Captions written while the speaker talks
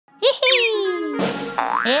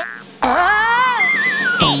All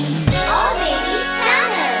Babies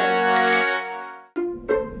Channel.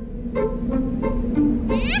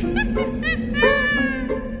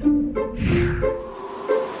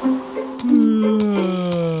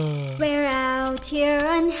 We're out here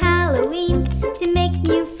on Halloween to make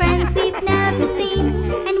new friends we've never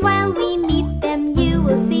seen. And while we meet them, you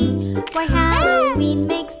will see why Halloween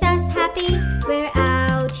makes us happy. We're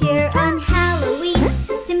out here on Halloween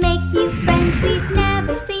to make new friends we've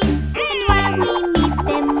never seen. And while we meet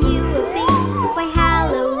them, you will see why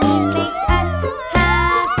Halloween makes us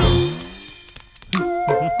happy.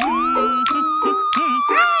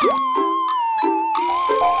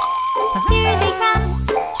 Here they come,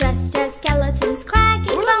 dressed as skeletons,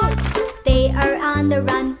 cracking bones. They are on the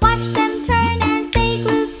run, watch them turn as they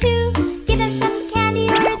groove too. Give them some candy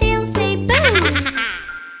or they'll say boo.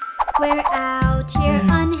 We're out here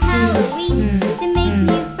on Halloween to make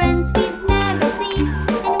new friends we've never seen.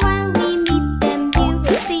 And while we meet them, you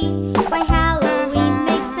will see why Halloween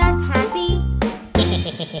makes us happy.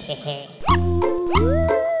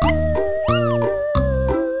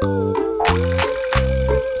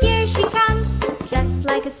 Here she comes, dressed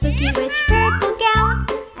like a spooky witch, purple gown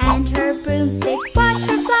and her broomstick. Watch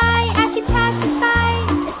her fly as she passes by.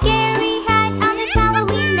 A scary hat on this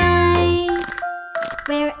Halloween night.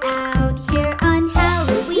 We're out here on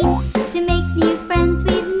Halloween to make new friends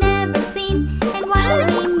we've never seen. And while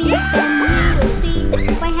we meet them, we will see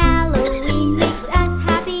why Halloween makes us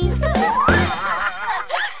happy.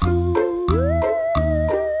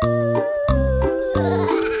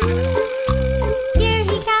 Here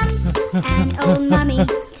he comes, an old mummy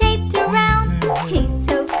taped around. He's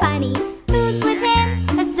so funny, who's with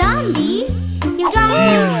him? A zombie? He'll drop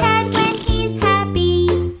his head when he's happy.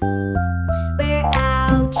 We're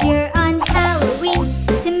out here on Halloween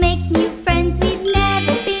to make new friends we've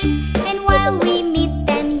never seen. And while we meet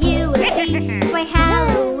them, you will see why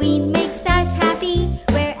Halloween makes us happy.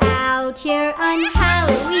 We're out here on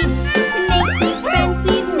Halloween to make new friends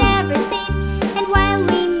we've never seen. And while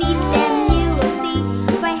we meet them, you will see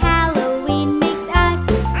why Halloween makes us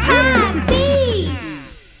happy.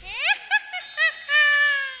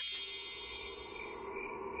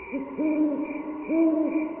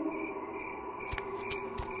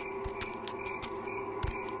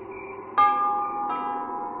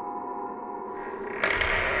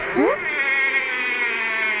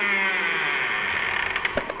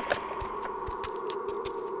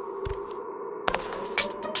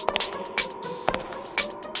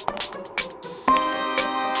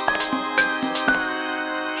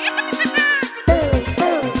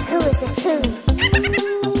 Who is this who?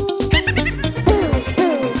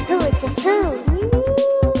 Who is this who?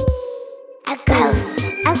 A ghost,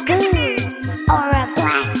 a goon, or a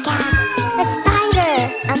black cat, a spider,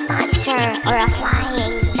 a monster, or a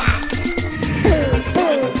flying bat.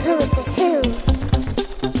 Who is this who?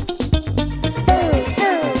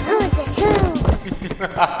 Who is this who?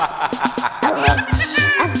 A witch,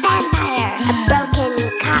 a vampire, a broken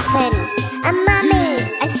coffin, a mummy,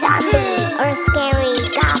 a zombie, or a scary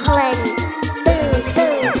goblin.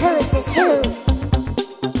 Who is this who?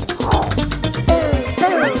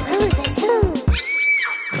 Who is this who?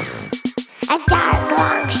 A dark,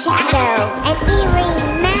 long shadow, an eerie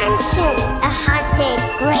mansion, a haunted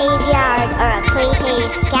graveyard, or a creepy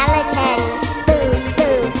skeleton.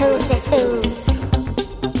 Who's this who?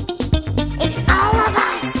 It's all of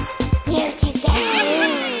us here together.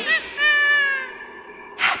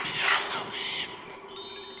 Happy Halloween.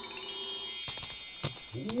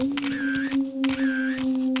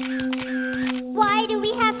 Why do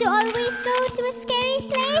we have to always go to a scary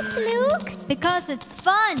place, Luke? Because it's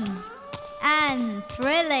fun and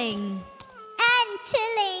thrilling. And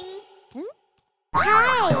chilling.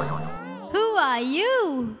 Hi, Who are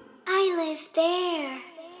you? I live there.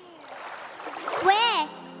 Where?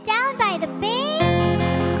 Down by the bay?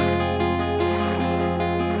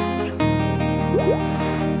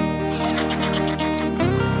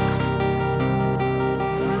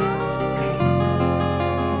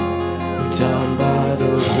 Down by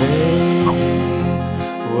the bay,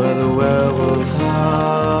 where the werewolves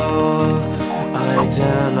howl, I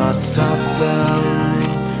dare not stop them,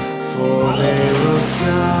 for they will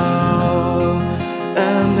scowl.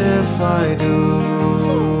 And if I do,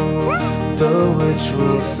 the witch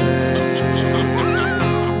will say,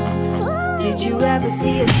 Did you ever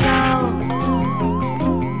see a skull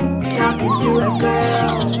talking to a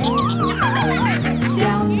girl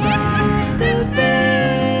down by the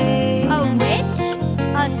bay? A witch?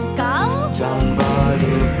 A skull? down by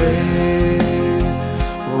the bay,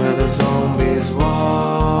 where the zombies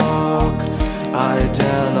walk, I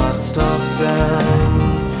dare not stop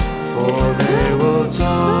them, for they will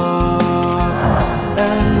talk.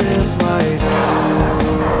 And if I do,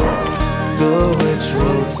 the witch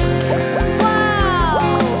will say, Wow!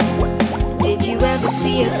 Did you ever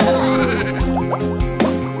see a ghoul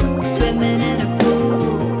swimming in a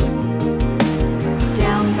pool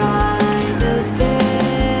down by the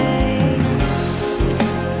bay?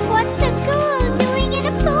 What's a ghoul doing in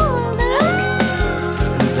a pool, Luke?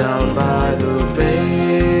 down by the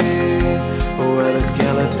bay, where the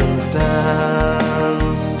skeletons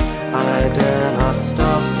dance. I dare not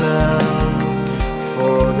stop them,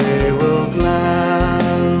 for they will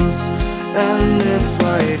glance. And if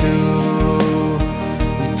I do,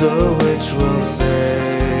 the witch will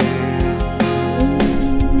say,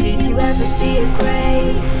 Did you ever see a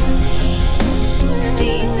grave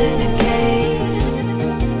deep in a cave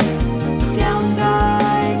down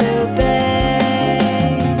by the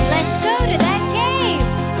bay? Let's go to that cave!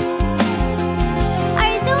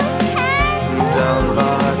 Are those hands? down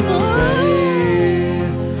by the bay,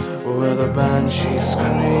 where the banshee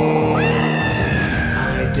screams.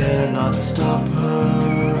 I dare not stop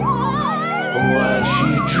her while she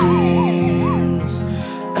dreams.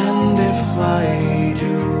 And if I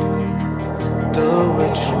do, the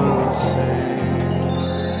witch will say,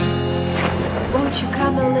 Won't you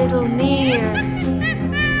come a little near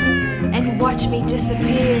and watch me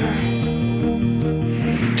disappear?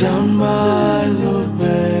 down by the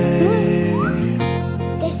bay.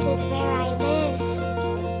 This is where I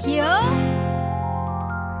live. Here?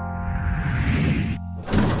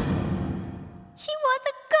 She was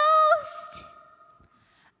a ghost!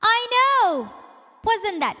 I know!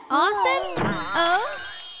 Wasn't that awesome? Oh?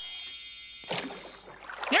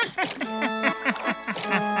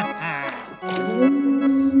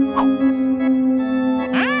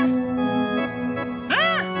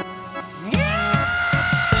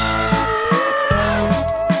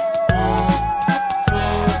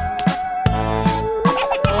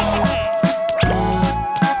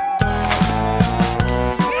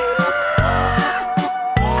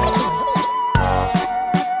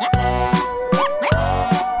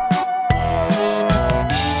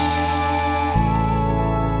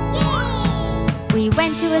 We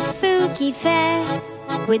went to a spooky fair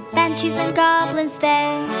with banshees and goblins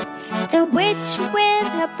there. The witch with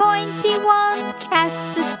her pointy wand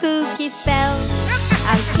casts a spooky spell.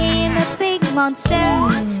 Out came a big monster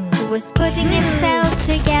who was putting himself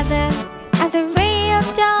together. At the ray of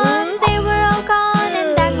dawn they were all gone,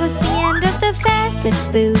 and that was the end of the fair, the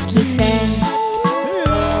spooky fair.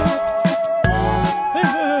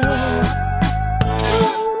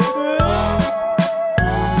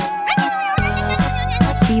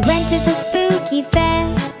 We went to the spooky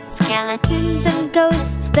fair, skeletons and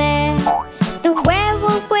ghosts there. The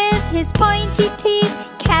werewolf with his pointy teeth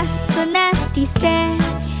casts a nasty stare.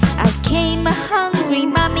 Out came a hungry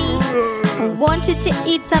mummy who wanted to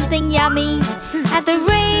eat something yummy. At the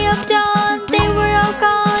ray of dawn they were all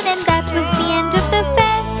gone, and that was the end of the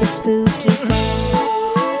fair, the spooky fair.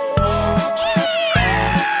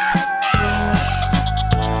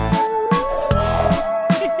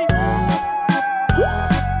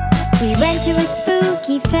 We went to a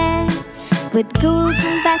spooky fair with ghouls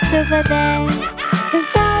and bats over there. The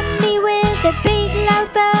zombie with a big loud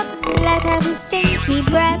burp let out a stinky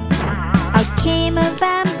breath. Out came a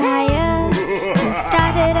vampire who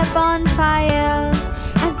started a bonfire.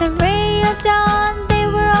 At the ray of dawn they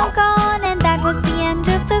were all gone, and that was the end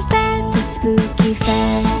of the fair, the spooky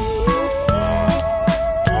fair.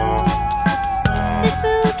 The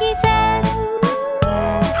spooky fair.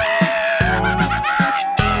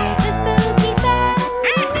 The spooky fair.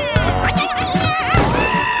 The spooky fair.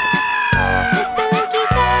 The spooky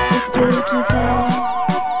fair. The spooky fair.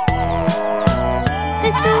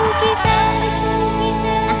 The spooky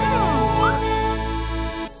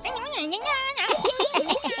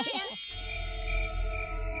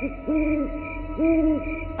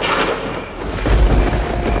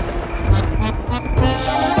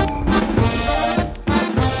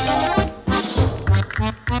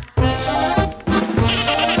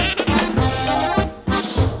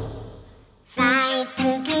Five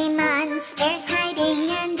spooky monsters hiding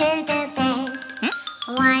under the bed.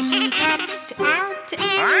 One crept out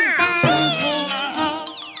and banged his head.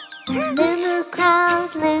 Mumu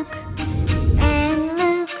called Luke, and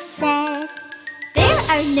Luke said, There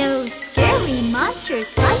are no scary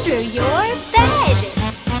monsters under your bed!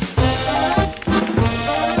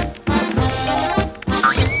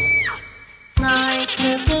 Four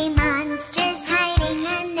spooky monsters hiding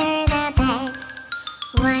under the bed.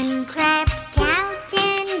 One crept out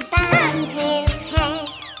and banged his head.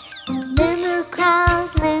 Mumu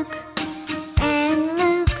called Luke, and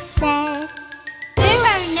Luke said,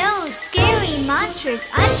 monsters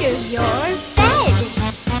under your bed.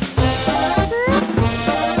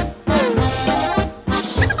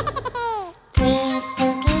 Three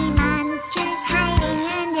spooky monsters hiding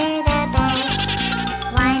under the bed.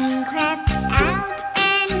 One crept out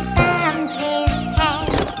and bumped his head.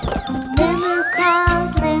 Mumu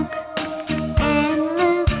called Luke, and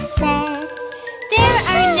Luke said, There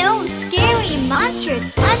are no scary monsters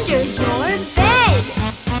under your bed.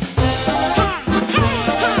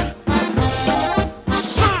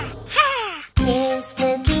 Two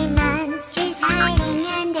spooky monsters hiding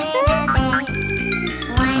under the bed.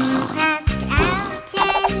 One crept out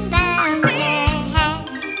and bumped their head.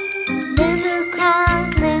 Mumu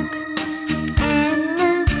called Luke, and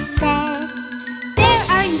Luke said, There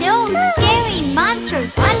are no scary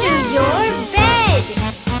monsters under your bed.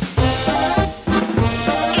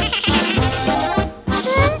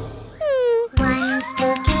 One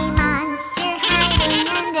spooky monster hiding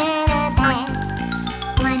under the bed.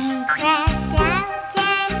 One crept out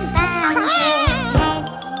and bumped his head.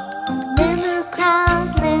 Mumu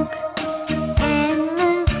called Luke, and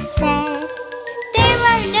Luke said, There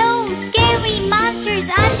are no scary monsters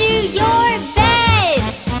under your bed.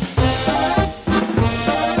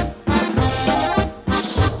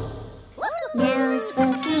 No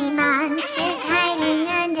spooky monsters hiding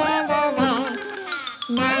under the bed.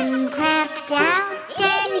 None crept out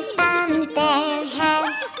and bumped their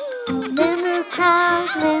heads. Mumu called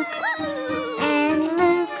Luke, and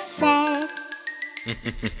Luke said,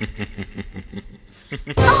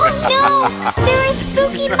 Oh no! There are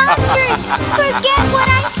spooky monsters! Forget what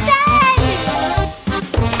I said!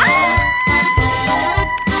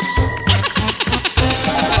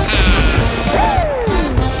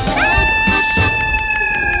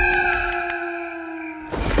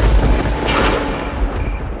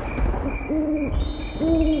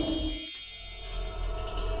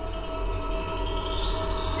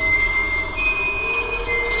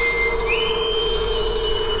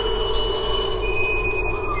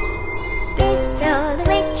 This old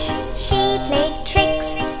witch, she played tricks.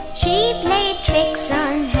 She played tricks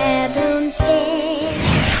on her broomstick.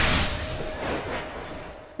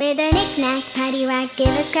 With a knick-knack, paddywhack, give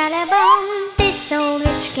us collarbone. This old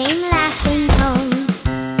witch came laughing home.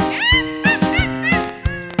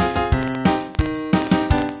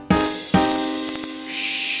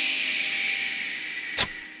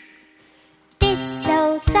 This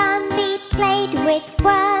old zombie played with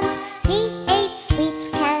worms. He ate sweets,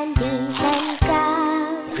 candies, and gum.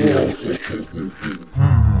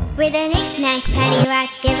 With a knick-knack, paddywhack,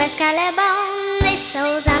 give us collarbone. This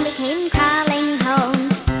old zombie came crawling home.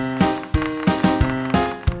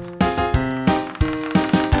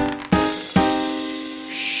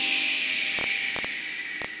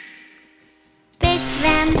 This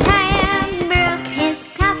vampire broke his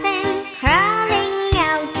coffin, crawling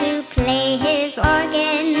out to play his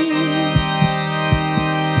organ.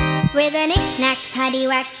 With a knick-knack,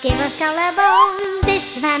 paddywhack, give us collarbone.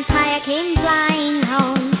 This vampire came flying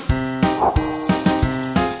home.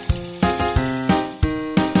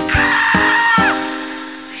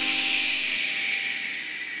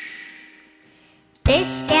 This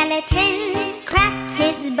skeleton cracked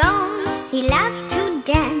his bones. He loved to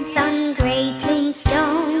dance on grey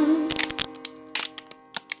tombstones.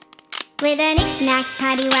 With a knick-knack,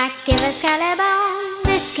 paddywhack, give us collarbone.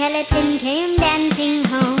 The skeleton came dancing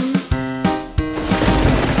home.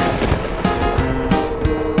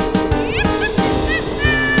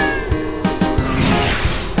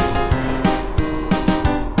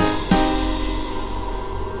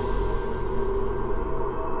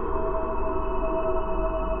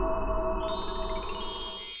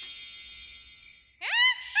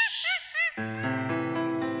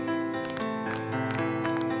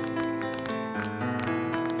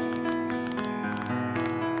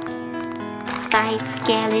 Five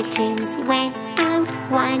skeletons went out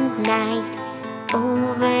one night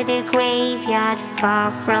over the graveyard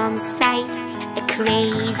far from sight. A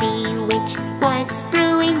crazy witch was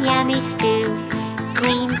brewing yummy stew.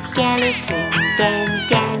 Green skeleton then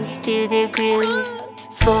danced to the groove.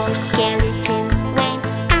 Four skeletons went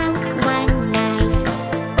out one night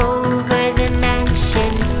over the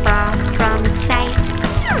mansion far from sight.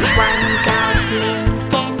 One goblin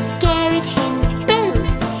then scared him, boo!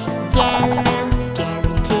 Yellow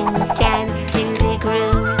skeleton danced to the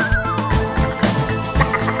groove.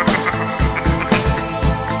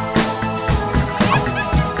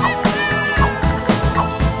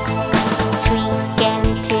 Three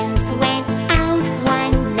skeletons went out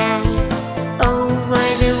one night over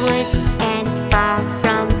the woods and far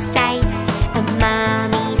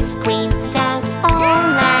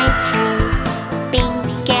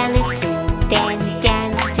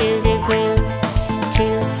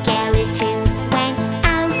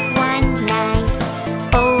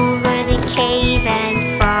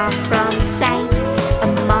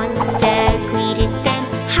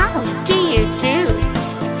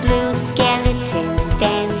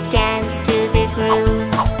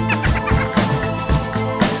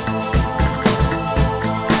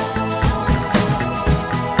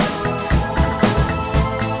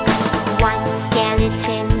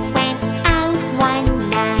Tim went out one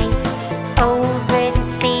night over the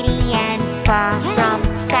city and far from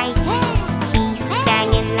sight. He sang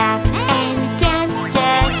and laughed and danced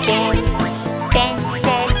again, then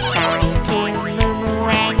said hi to Mumu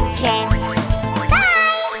and Kent.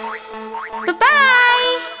 Bye!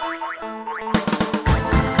 Bye-bye!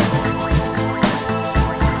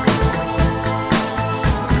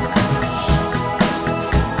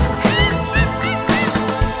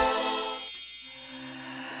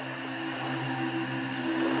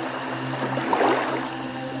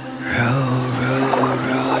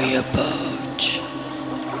 Row your boat.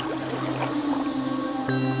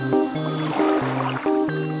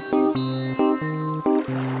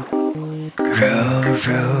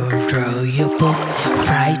 Row your boat,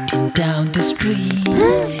 frightened down the stream.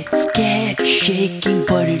 Scared, shaking,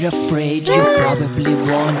 worried, afraid, you probably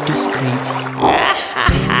want to scream.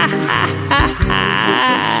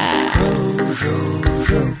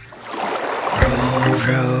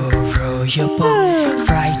 Row your boat,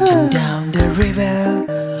 frightened down the river.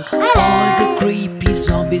 All the creepy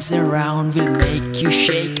zombies around will make you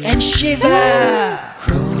shake and shiver.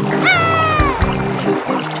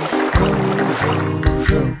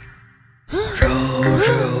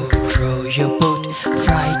 Row your boat,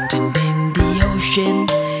 frightened in the ocean.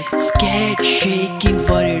 Scared, shaking,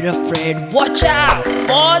 worried, afraid, watch out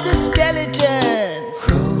for the skeletons.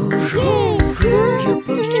 Row your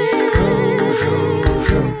boat,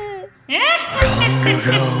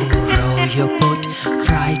 row your boat,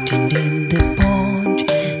 frightened in the pond.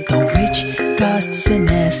 The witch casts a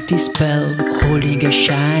nasty spell, holding a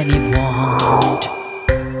shiny wand.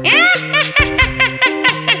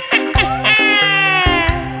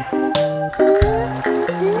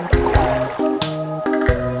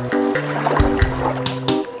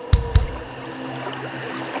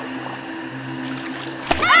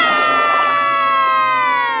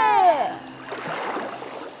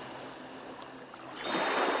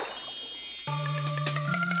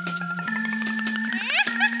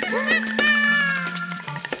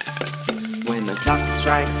 When the clock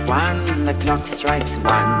strikes one, the clock strikes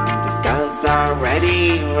one. The skulls are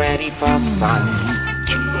ready, ready for fun.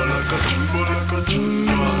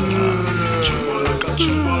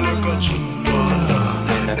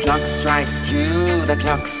 When the clock strikes two, the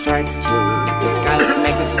clock strikes two. The skulls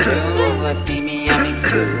make a stew, a steamy, yummy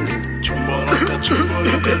stew.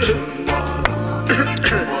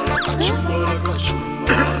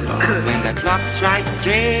 When the clock strikes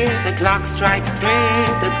three, the clock strikes three.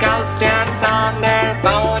 The skulls dance on their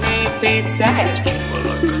bony feet, say.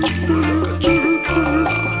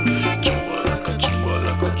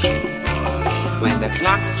 When the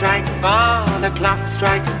clock strikes four, the clock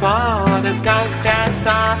strikes four. The skulls dance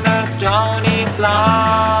on the stony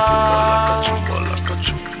floor.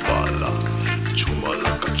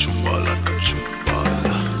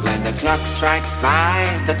 When the clock strikes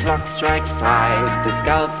five, the clock strikes five. The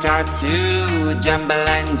skulls start to jumble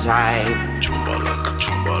and jive.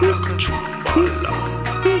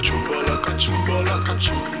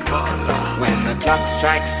 When the clock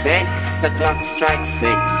strikes six, the clock strikes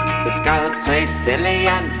six. The skulls play silly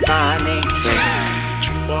and funny tricks.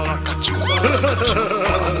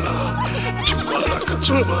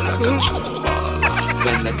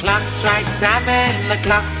 When the clock strikes seven, the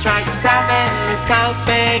clock strikes seven. The skulls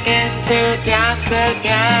begin to dance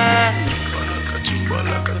again.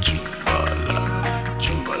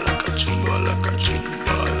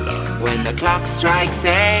 When the clock strikes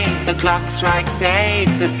eight, the clock strikes eight.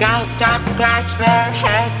 The skulls stop, scratch their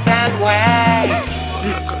heads and wait.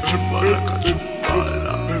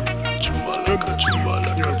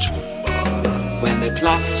 When the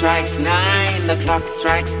clock strikes nine, the clock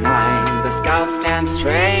strikes nine. The skulls stand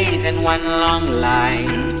straight in one long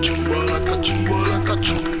line.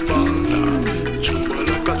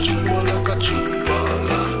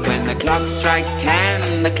 When the clock strikes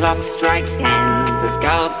ten, the clock strikes ten. The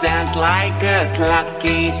skull stands like a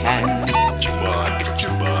clucky hen.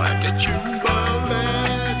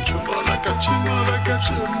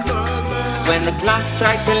 When the clock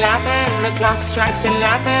strikes 11, the clock strikes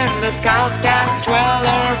 11. The skulls dance, twirl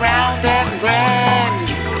around and grin.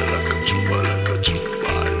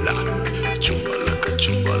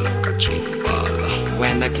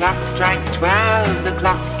 When the clock strikes 12, the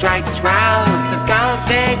clock strikes 12. The skulls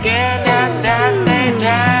begin and then they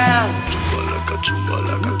dance.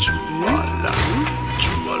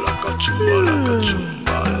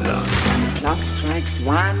 The clock strikes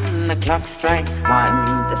one, the clock strikes one.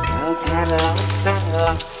 The skulls had lots and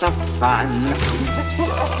lots of fun.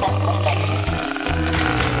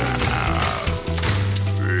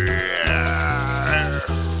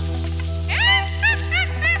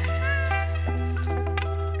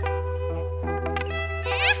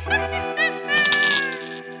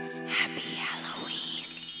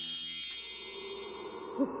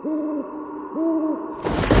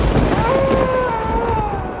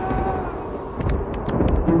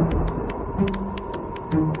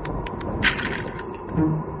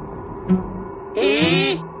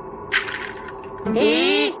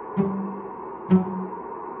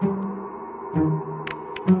 If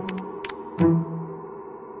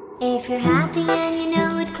you're happy and you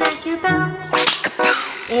know it, crack your bones.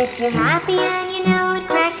 If you're happy and you know it,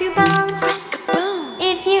 crack your bones.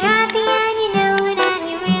 If you're happy and you know it and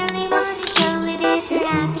you really want to show it. If you're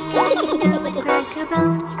happy and you know it, crack your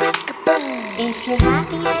bones. If you're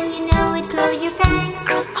happy and you know it, grow your fangs.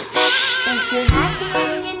 If you're happy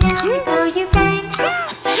and you know it, grow your fangs.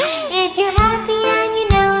 If you're happy and you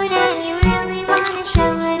know it and you really want to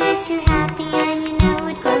show it. If you're happy and you know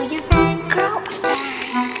it, grow your fangs.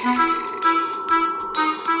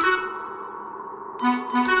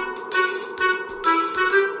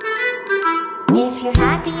 If you're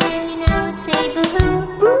happy and you know it, say boo-hoo.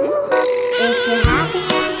 If you're happy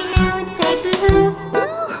and you know it, say boo-hoo.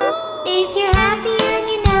 If you're happy and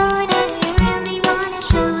you know it and you really want to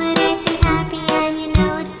show it. If you're happy and you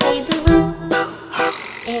know it, say boo-hoo.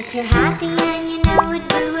 If you're happy and you know it,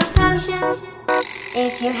 brew a potion.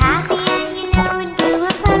 If you're happy and you know it, brew a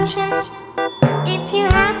potion. If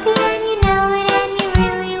you're happy and you know it and you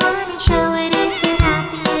really want to show it. If you're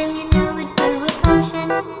happy and you know it, brew a potion.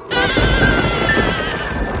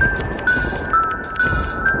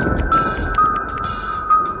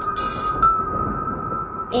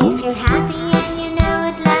 If you're happy and you know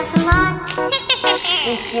it, laugh a lot.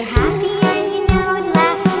 If you're happy and you know it,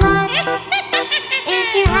 laugh a lot.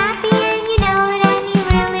 If you're happy and you know it and you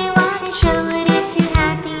really want to show it. If you're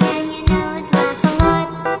happy and you know it, laugh a lot.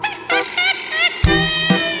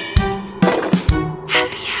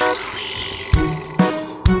 Happy Halloween.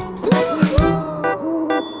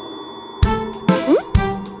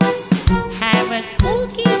 Have a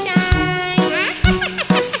spooky time.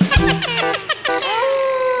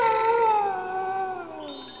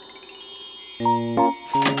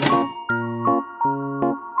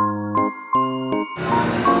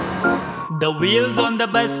 The wheels on the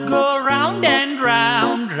bus go round and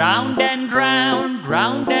round, round and round,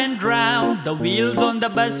 round and round. The wheels on the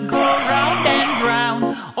bus go round and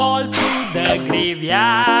round, all through the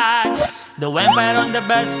graveyard. The vampire on the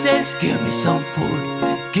bus says, give me some food,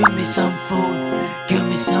 give me some food, give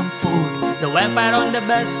me some food. The vampire on the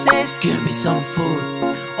bus says, give me some food,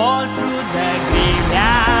 all through the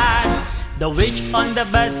graveyard. The witch on the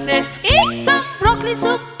bus says, eat some broccoli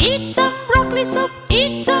soup, eat some broccoli soup,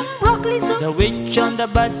 eat some broccoli soup. The witch on the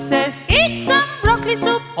bus says, eat some broccoli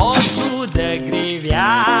soup, all through the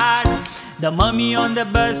graveyard. The mummy on the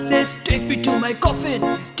bus says, take me to my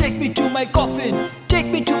coffin, take me to my coffin, take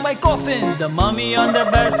me to my coffin. The mummy on the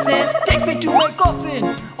bus says, take me to my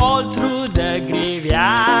coffin, all through the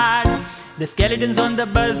graveyard. The skeletons on the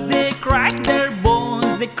bus, they crack their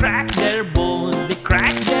bones, they crack their bones, they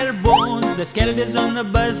crack their bones. The skeletons on the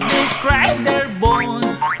bus, they crack their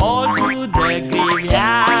bones, all through the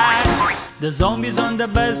graveyard. The zombies on the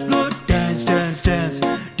bus go dance, dance, dance,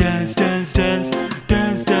 dance, dance, dance,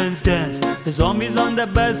 dance, dance, dance. The zombies on the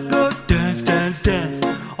bus go dance, dance, dance,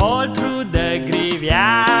 all through the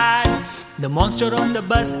graveyard. The monster on the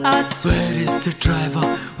bus asks, where is the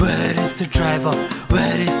driver? Where is the driver?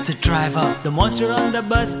 Where is the driver? The monster on the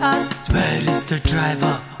bus asks, where is the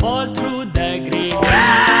driver? All through the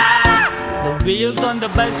graveyard. The wheels on the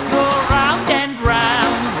bus go round and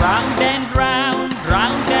round, round and